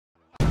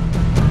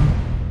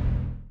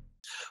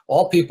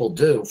all people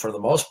do for the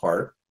most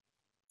part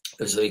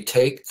is they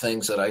take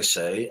things that I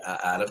say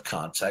out of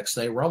context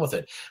and they run with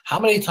it. How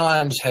many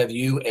times have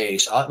you,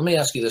 Ace? Let me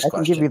ask you this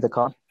question. I can give you the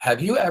con.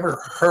 Have you ever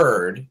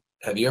heard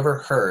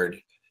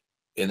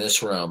in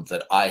this room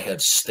that I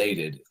have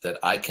stated that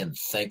I can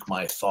think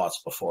my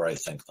thoughts before I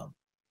think them?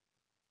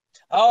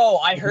 Oh,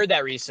 I heard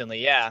that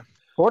recently. Yeah.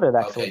 Quoted,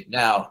 actually. Okay.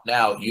 Now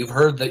you've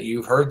heard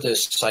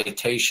this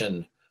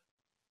citation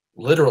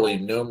literally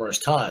numerous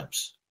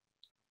times.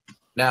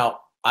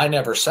 Now, I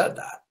never said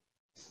that.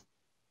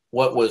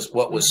 What was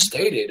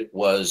stated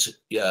was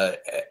La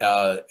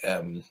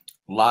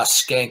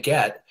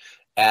Skankette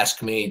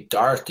asked me,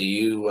 Darth, do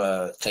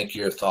you think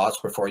your thoughts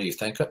before you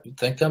think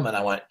them? And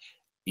I went,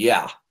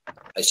 yeah.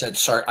 I said,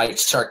 I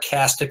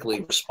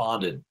sarcastically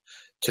responded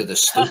to the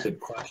stupid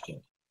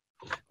question.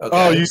 Okay?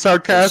 Oh, you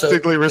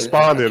sarcastically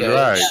responded, okay,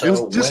 right? So it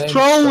was just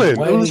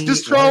trolling. It was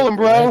just trolling,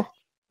 bro.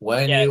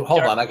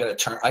 Hold on, I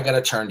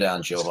gotta turn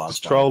down Jovan's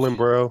trolling,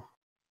 bro.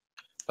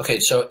 Okay,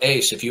 so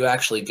Ace, if you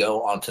actually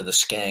go onto the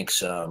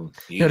Skanks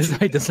YouTube,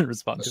 he doesn't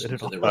respond to it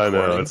at all. I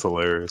know, it's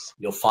hilarious.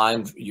 You'll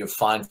find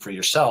for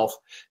yourself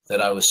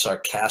that I was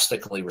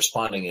sarcastically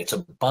responding. It's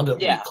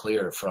abundantly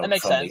clear from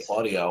the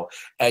audio,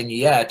 and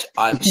yet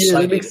I'm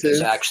cited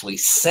as actually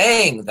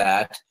saying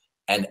that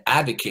and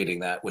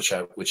advocating that, which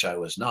I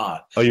was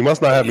not. Oh, you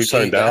must not have me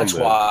turned down.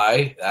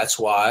 That's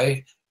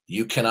why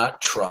you cannot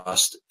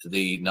trust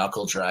the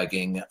knuckle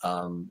dragging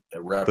when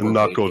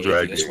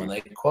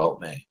they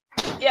quote me.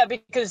 Yeah,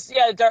 because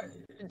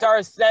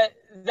Darth,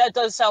 that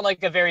does sound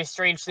like a very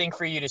strange thing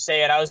for you to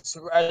say, and I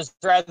was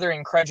rather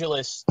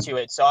incredulous to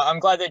it. So I'm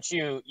glad that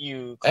you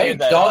cleared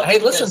that up. Hey,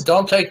 listen,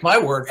 don't take my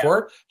word for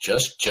it.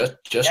 Just go to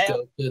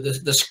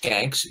the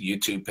Skanks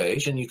YouTube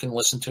page, and you can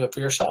listen to it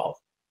for yourself.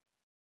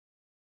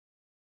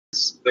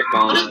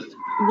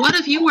 What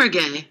if you were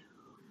gay?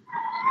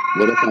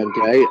 What if I'm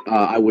gay?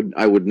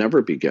 I would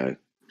never be gay.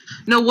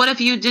 No, what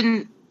if you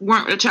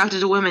weren't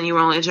attracted to women? You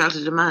were only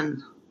attracted to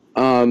men.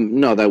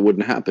 No, that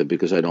wouldn't happen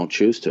because I don't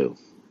choose to.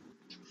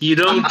 You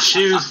don't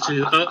choose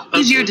to.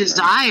 Choose your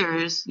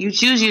desires. You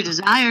choose your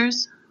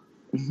desires.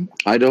 Mm-hmm.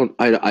 I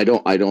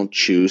don't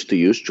choose to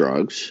use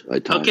drugs.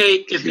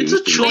 Okay, if it's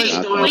a choice,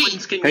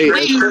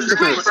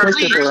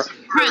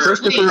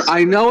 Christopher,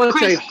 I know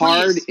it's a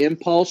hard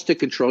impulse to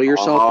control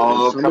yourself.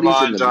 Oh, come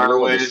on,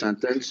 Darwin.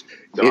 Sentence.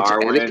 It's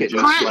etiquette.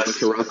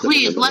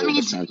 Please, let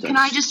me. Can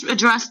I just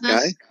address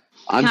this? Okay.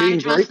 I'm being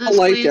very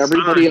polite to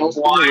everybody else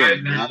in the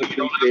room. I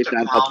appreciate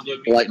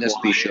that politeness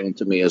be shown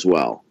to me as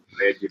well.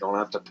 You don't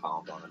have to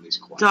pound on these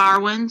questions.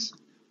 Darwin's?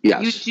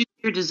 Yes. You choose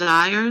your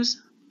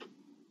desires?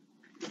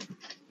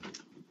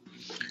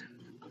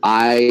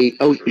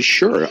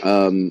 Sure.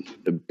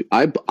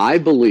 I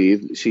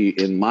believe, see,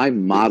 in my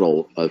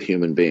model of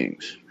human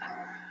beings,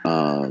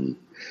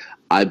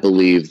 I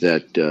believe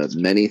that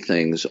many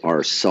things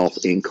are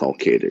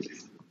self-inculcated.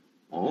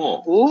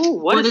 Oh,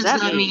 what does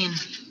that mean?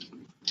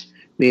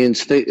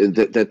 Means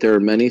that there are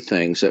many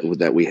things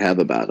that we have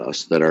about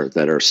us that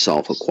are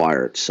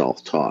self-acquired,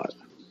 self-taught.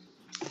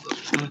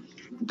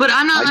 But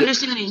I'm not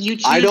understanding. You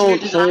choose your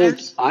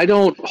desires? I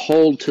don't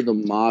hold to the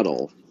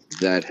model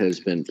that has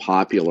been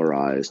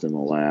popularized in the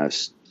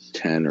last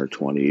 10 or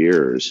 20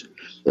 years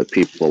that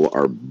people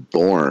are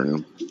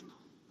born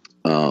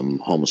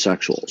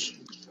homosexuals.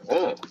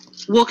 Oh.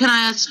 Well, can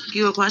I ask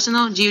you a question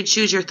though? Do you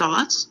choose your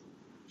thoughts?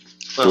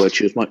 Do I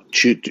choose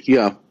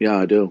Yeah,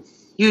 I do.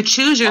 You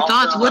choose your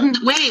thoughts.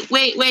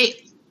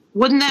 Wait.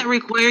 Wouldn't that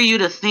require you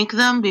to think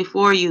them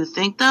before you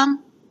think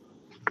them?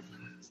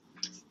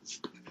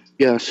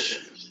 Yes.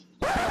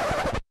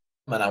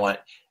 And I went,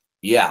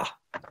 yeah.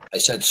 I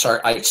said,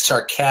 I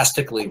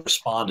sarcastically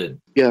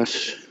responded.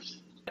 Yes.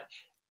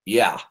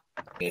 Yeah.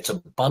 It's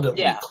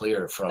abundantly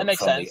clear from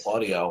the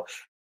audio.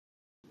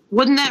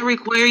 Wouldn't that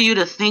require you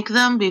to think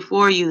them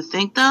before you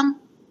think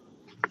them?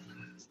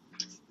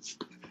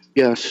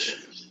 Yes.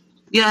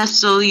 Yes,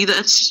 so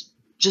that's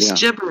just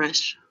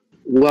gibberish.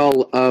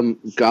 Well,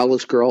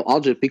 godless girl,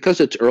 because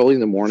it's early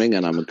in the morning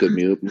and I'm in a good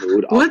mood.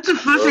 What the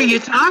fuck are you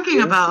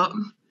talking about?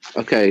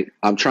 Okay,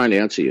 I'm trying to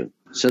answer you.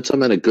 Since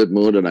I'm in a good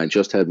mood and I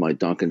just had my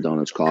Dunkin'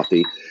 Donuts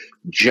coffee,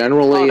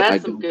 generally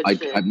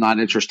I'm not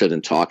interested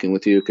in talking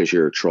with you because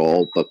you're a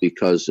troll, but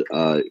because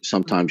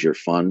sometimes you're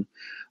fun.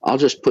 I'll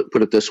just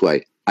put it this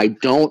way. I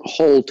don't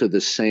hold to the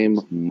same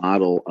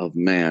model of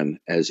man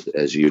as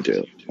you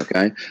do.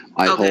 Okay?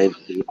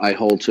 I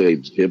hold to a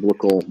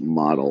biblical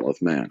model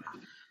of man.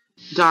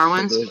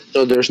 Darwin's?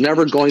 So there's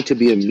never going to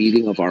be a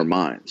meeting of our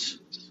minds.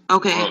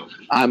 Okay.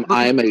 I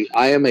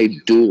am a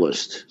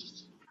dualist.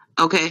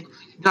 Okay.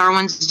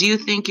 Darwin's, do you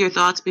think your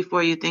thoughts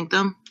before you think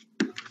them?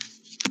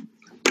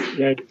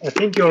 Yeah, I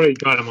think you already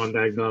got him on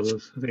that,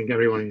 Godless. I think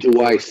everyone.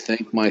 Do I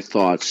think my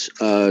thoughts?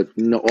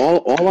 No.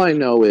 All I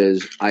know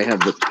is I have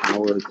the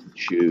power to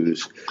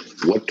choose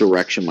what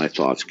direction my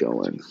thoughts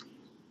go in.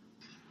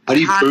 How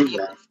do you prove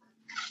that?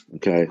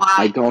 Okay, why?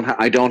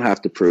 I don't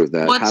have to prove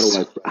that.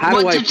 How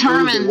do I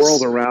prove the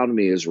world around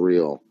me is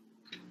real?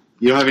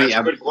 You don't have any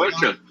evidence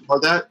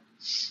about that?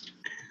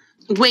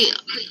 Wait,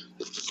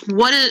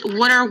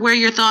 where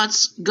your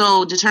thoughts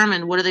go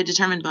determined? What are they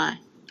determined by?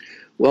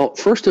 Well,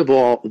 first of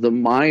all, the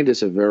mind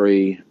is a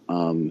very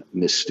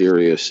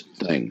mysterious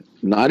thing.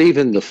 Not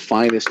even the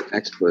finest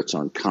experts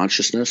on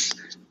consciousness,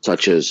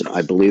 such as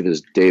I believe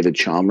is David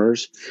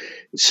Chalmers,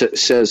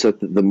 says that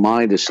the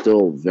mind is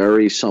still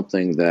very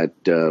something that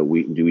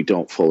we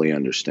don't fully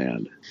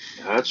understand.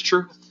 That's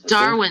true.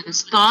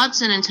 Darwin's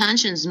thoughts and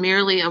intentions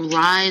merely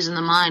arise in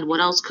the mind. What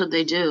else could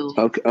they do?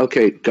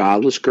 Okay,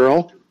 godless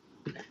girl.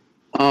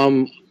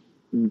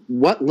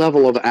 What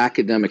level of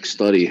academic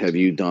study have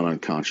you done on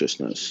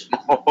consciousness?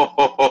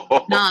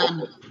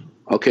 None.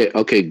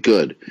 Okay,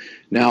 good.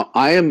 Now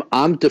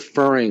I'm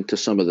deferring to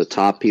some of the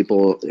top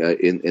people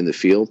in the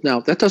field.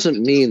 Now that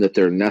doesn't mean that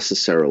they're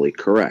necessarily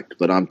correct,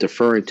 but I'm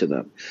deferring to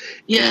them.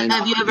 Yeah, and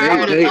have you ever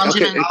heard of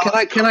Benjamin?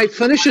 Can I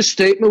finish a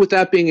statement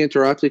without being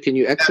interrupted? Can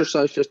you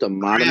exercise just a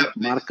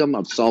modicum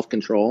of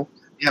self-control?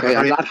 Yeah, okay,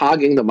 I'm not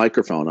hogging the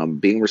microphone. I'm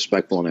being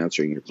respectful and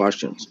answering your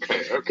questions.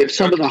 If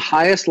some of the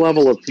highest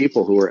level of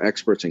people who are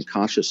experts in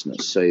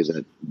consciousness say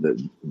that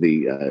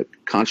the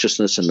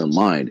consciousness in the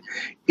mind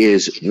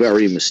is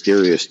very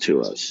mysterious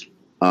to us,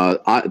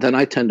 then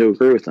I tend to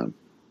agree with them.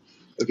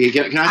 Okay,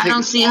 can I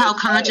don't see how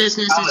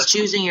consciousness is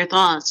choosing your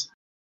thoughts.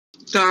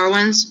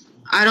 Darwin's.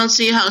 I don't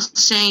see how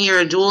saying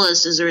you're a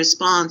dualist is a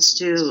response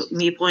to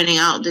me pointing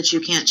out that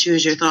you can't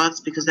choose your thoughts,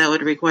 because that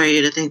would require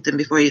you to think them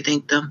before you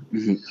think them.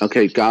 Mm-hmm.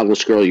 Okay,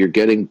 godless girl, you're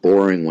getting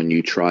boring when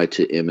you try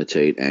to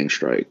imitate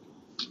Angstrike.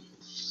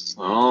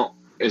 Well,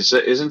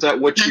 isn't that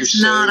what you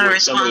say when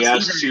somebody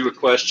asks you a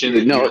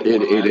question? No,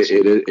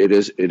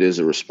 it is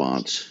a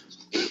response.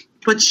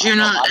 But you're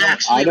not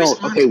actually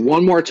responding. Okay,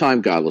 one more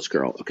time, godless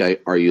girl. Okay,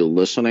 are you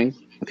listening?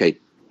 Okay,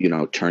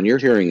 turn your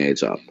hearing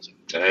aids up.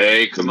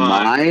 Hey, come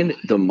on.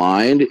 The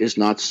mind is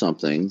not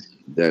something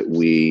that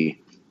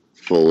we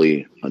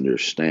fully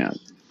understand.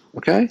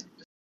 Okay?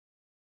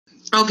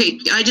 Okay,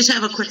 I just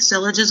have a quick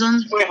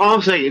syllogism. Wait, hold on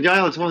a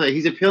second.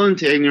 He's appealing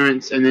to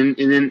ignorance, and then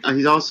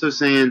he's also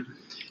saying...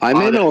 I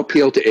made no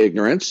appeal to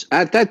ignorance.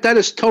 That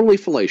is totally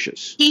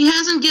fallacious. He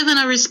hasn't given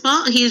a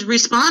response. He's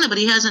responded, but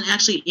he hasn't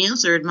actually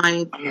answered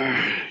my...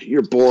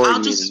 You're boring.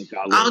 Okay, sorry,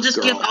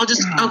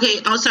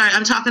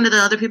 I'm talking to the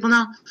other people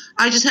now.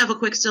 I just have a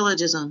quick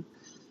syllogism.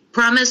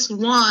 Premise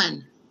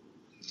 1.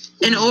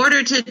 In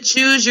order to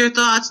choose your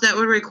thoughts, that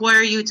would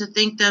require you to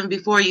think them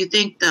before you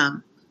think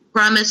them.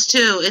 Premise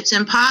 2. It's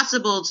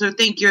impossible to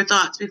think your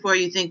thoughts before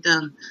you think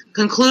them.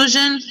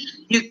 Conclusion.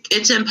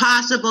 It's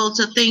impossible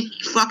to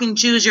fucking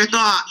choose your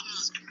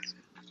thoughts.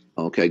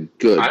 Okay,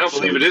 good. I don't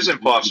believe it is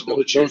impossible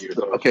to choose your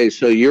thoughts. Okay,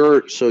 so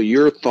your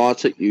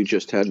thoughts that you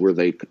just had, were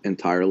they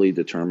entirely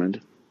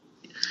determined?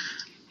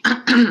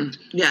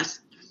 Yes.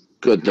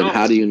 Good. Then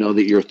how do you know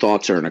that your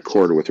thoughts are in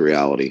accord with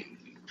reality?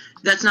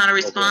 That's not a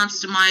response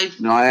to my...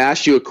 No, I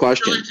asked you a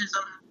question.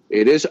 Syllogism.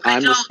 It is.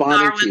 I'm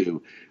responding to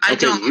you.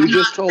 Okay, you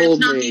just told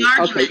me.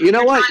 Okay, you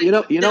know what? You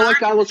know what,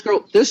 godless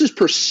girl? This is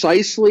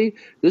precisely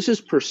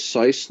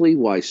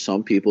why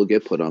some people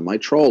get put on my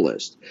troll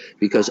list,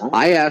 because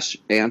I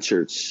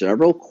answered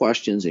several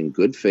questions in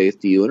good faith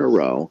to you in a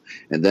row,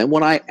 and then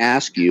when I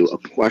ask you a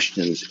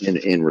questions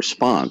in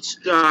response,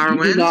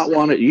 you do not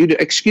want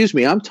to. Excuse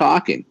me, I'm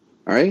talking.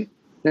 All right,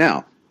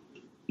 now.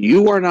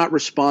 You are not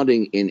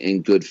responding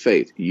in good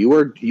faith. You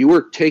are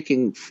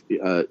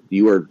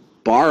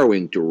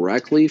borrowing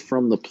directly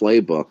from the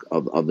playbook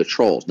of the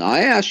trolls. Now, I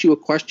asked you a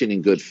question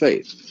in good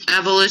faith.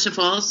 Evolution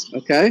false.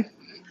 Okay.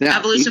 Now,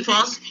 evolution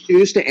false.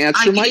 Choose to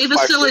answer my question. I gave a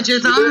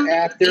syllogism.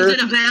 Is it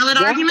a valid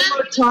argument? One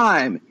more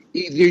time.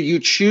 Either you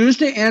choose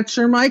to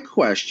answer my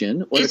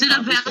question, or is it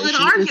a valid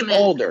argument? Is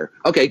older.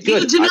 Okay,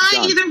 good. Do you deny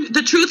either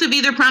the truth of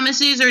either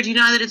premises, or do you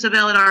deny that it's a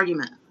valid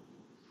argument?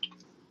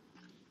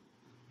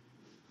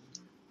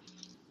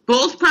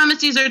 Both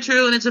premises are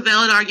true, and it's a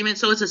valid argument,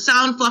 so it's a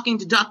sound fucking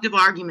deductive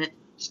argument,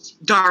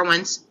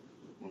 Darwin's.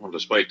 Well,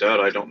 despite that,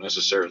 I don't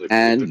necessarily believe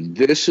And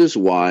this is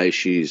why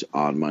she's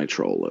on my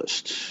troll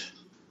list.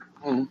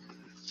 You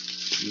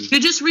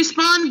just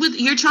respond with,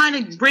 you're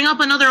trying to bring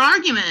up another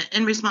argument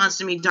in response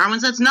to me,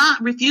 Darwin's. That's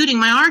not refuting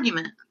my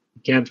argument.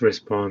 He can't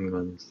respond,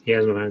 man. He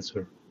has no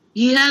answer.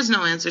 He has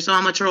no answer, so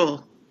I'm a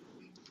troll.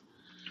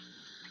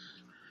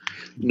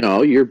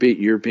 No, you're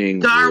being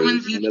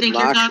Darwin. You think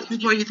your thoughts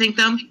before you think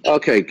them.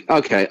 Okay.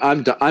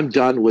 I'm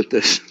done with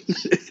this.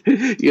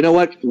 You know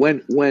what?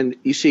 When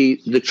you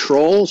see the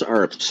trolls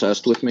are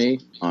obsessed with me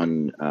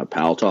on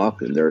Pal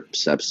Talk, and they're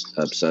obsessed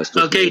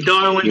with me.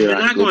 Darwin, you're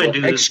not going to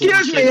do this.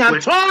 Excuse me,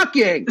 I'm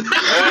talking. All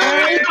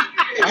right.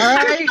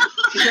 I'm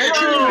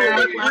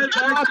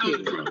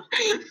talking.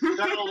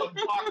 Settle the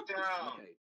fuck down.